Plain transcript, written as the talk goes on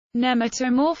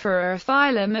Nematomorpha are a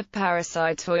phylum of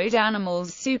parasitoid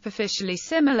animals superficially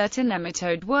similar to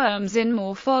nematode worms in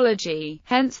morphology,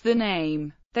 hence the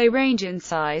name. They range in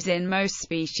size in most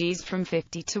species from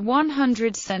 50 to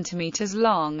 100 centimeters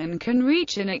long and can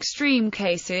reach in extreme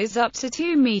cases up to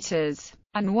 2 meters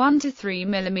and 1 to 3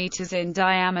 millimeters in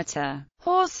diameter.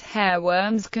 Horsehair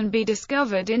worms can be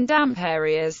discovered in damp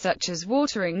areas such as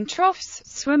watering troughs,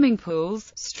 swimming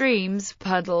pools, streams,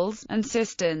 puddles, and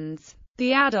cisterns.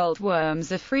 The adult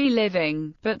worms are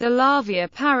free-living, but the larvae are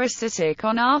parasitic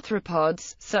on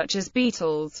arthropods, such as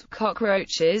beetles,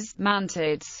 cockroaches,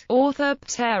 mantids,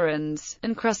 orthopterans,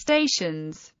 and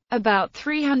crustaceans. About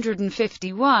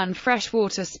 351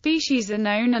 freshwater species are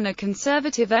known, and a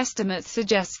conservative estimate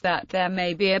suggests that there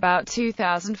may be about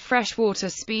 2,000 freshwater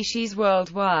species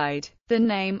worldwide. The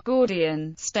name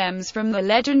Gordian stems from the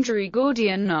legendary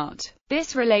Gordian knot.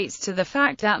 This relates to the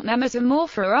fact that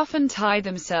Nematomorpha often tie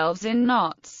themselves in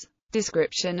knots.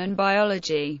 Description and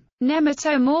biology.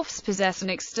 Nematomorphs possess an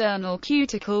external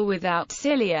cuticle without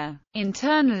cilia.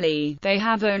 Internally, they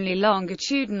have only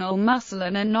longitudinal muscle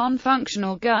and a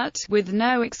non-functional gut, with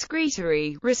no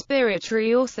excretory,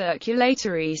 respiratory or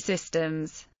circulatory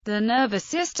systems. The nervous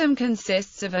system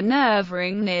consists of a nerve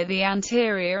ring near the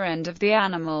anterior end of the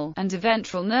animal, and a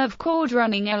ventral nerve cord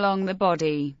running along the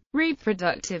body.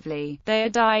 Reproductively, they are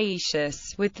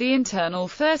dioecious, with the internal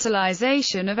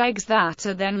fertilization of eggs that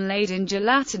are then laid in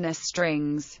gelatinous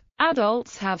strings.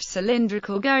 Adults have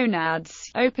cylindrical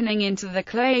gonads, opening into the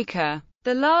cloaca.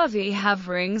 The larvae have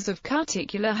rings of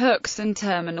cuticular hooks and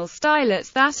terminal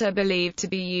stylets that are believed to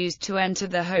be used to enter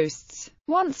the hosts.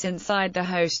 Once inside the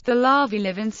host, the larvae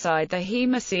live inside the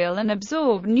hemocoel and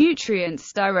absorb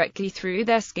nutrients directly through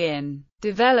their skin.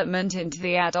 Development into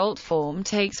the adult form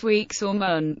takes weeks or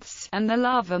months, and the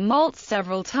larva molts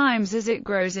several times as it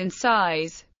grows in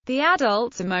size. The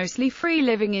adults are mostly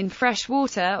free-living in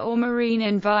freshwater or marine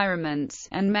environments,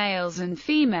 and males and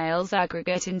females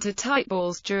aggregate into tight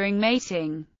balls during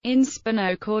mating. In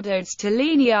Spinochordodes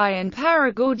Telenii and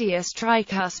Paragordius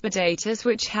tricuspidatus,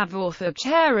 which have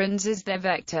orthopterans as their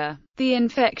vector, the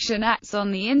infection acts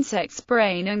on the insect's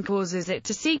brain and causes it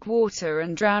to seek water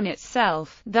and drown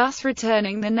itself, thus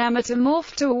returning the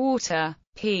nematomorph to water.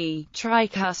 P.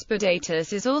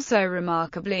 tricuspidatus is also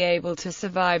remarkably able to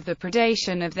survive the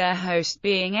predation of their host,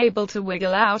 being able to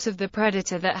wiggle out of the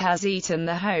predator that has eaten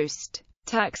the host.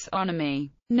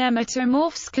 Taxonomy.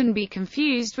 Nematomorphs can be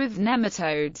confused with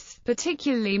nematodes,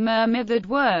 particularly myrmidid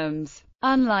worms.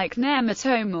 Unlike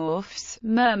nematomorphs,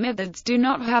 myrmidids do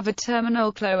not have a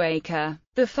terminal cloaca.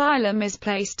 The phylum is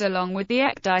placed along with the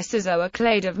ecdysozoa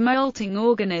clade of molting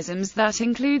organisms that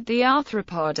include the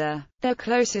arthropoda. Their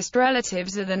closest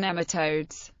relatives are the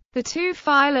nematodes. The two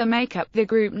phyla make up the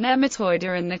group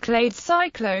Nematoida and the clade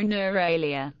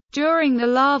Cycloneuralia. During the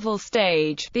larval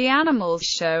stage, the animals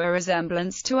show a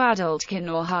resemblance to adult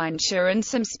Kinorhynchia and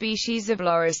some species of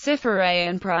Loriciferae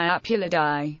and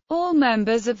Priapulidae, all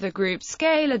members of the group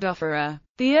Scaledophora.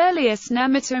 The earliest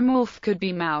nematomorph could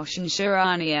be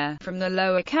Mauschenschirania, from the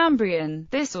Lower Cambrian.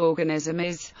 This organism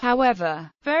is, however,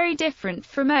 very different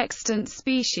from extant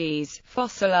species.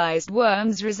 Fossilized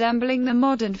worms resembling the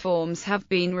modern forms have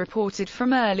been reported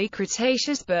from early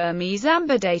Cretaceous Burmese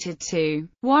amber dated to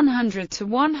 100 to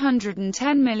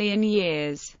 110 million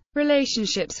years.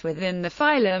 Relationships within the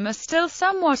phylum are still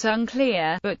somewhat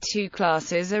unclear, but two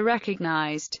classes are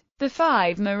recognized. The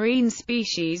 5 marine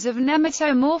species of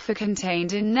Nematomorpha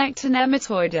contained in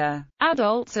Nectonematoida.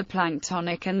 Adults are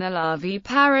planktonic and the larvae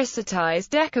parasitize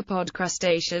decapod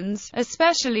crustaceans,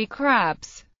 especially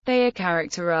crabs. They are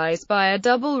characterized by a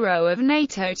double row of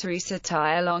natatory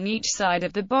setae along each side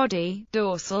of the body,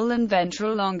 dorsal and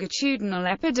ventral longitudinal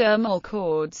epidermal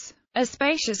cords, a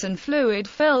spacious and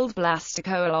fluid-filled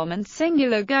blastocoelom and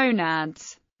singular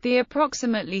gonads. The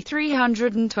approximately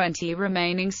 320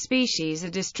 remaining species are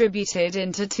distributed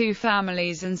into 2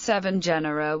 families and 7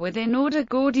 genera within order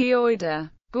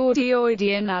Gordioida.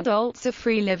 Gordioidean adults are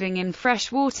free-living in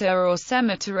freshwater or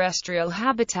semi-terrestrial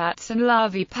habitats and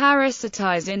larvae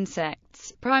parasitize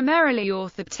insects, primarily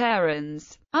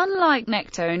orthopterans. Unlike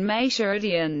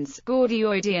nectonematoideans,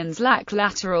 Gordioideans lack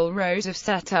lateral rows of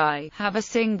setae, have a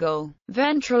single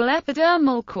ventral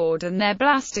epidermal cord, and their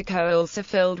blastocoels are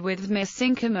filled with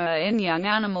mesenchyma in young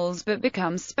animals but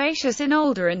become spacious in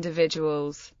older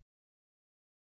individuals.